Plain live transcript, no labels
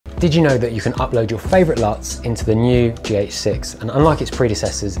Did you know that you can upload your favourite LUTs into the new GH6? And unlike its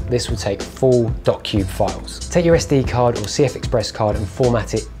predecessors, this will take full .cube files. Take your SD card or CF Express card and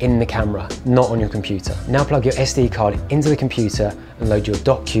format it in the camera, not on your computer. Now plug your SD card into the computer and load your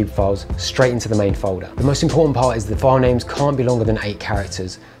 .cube files straight into the main folder. The most important part is the file names can't be longer than 8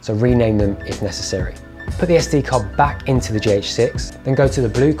 characters, so rename them if necessary. Put the SD card back into the GH6, then go to the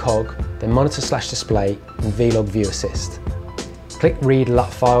blue cog, then monitor/display and vlog view assist. Click read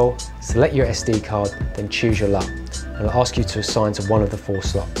LUT file, select your SD card, then choose your LUT, and it'll ask you to assign to one of the 4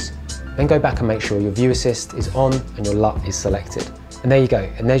 slots. Then go back and make sure your view assist is on and your LUT is selected. And there you go,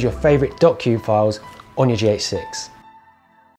 and there's your favourite .cube files on your GH6.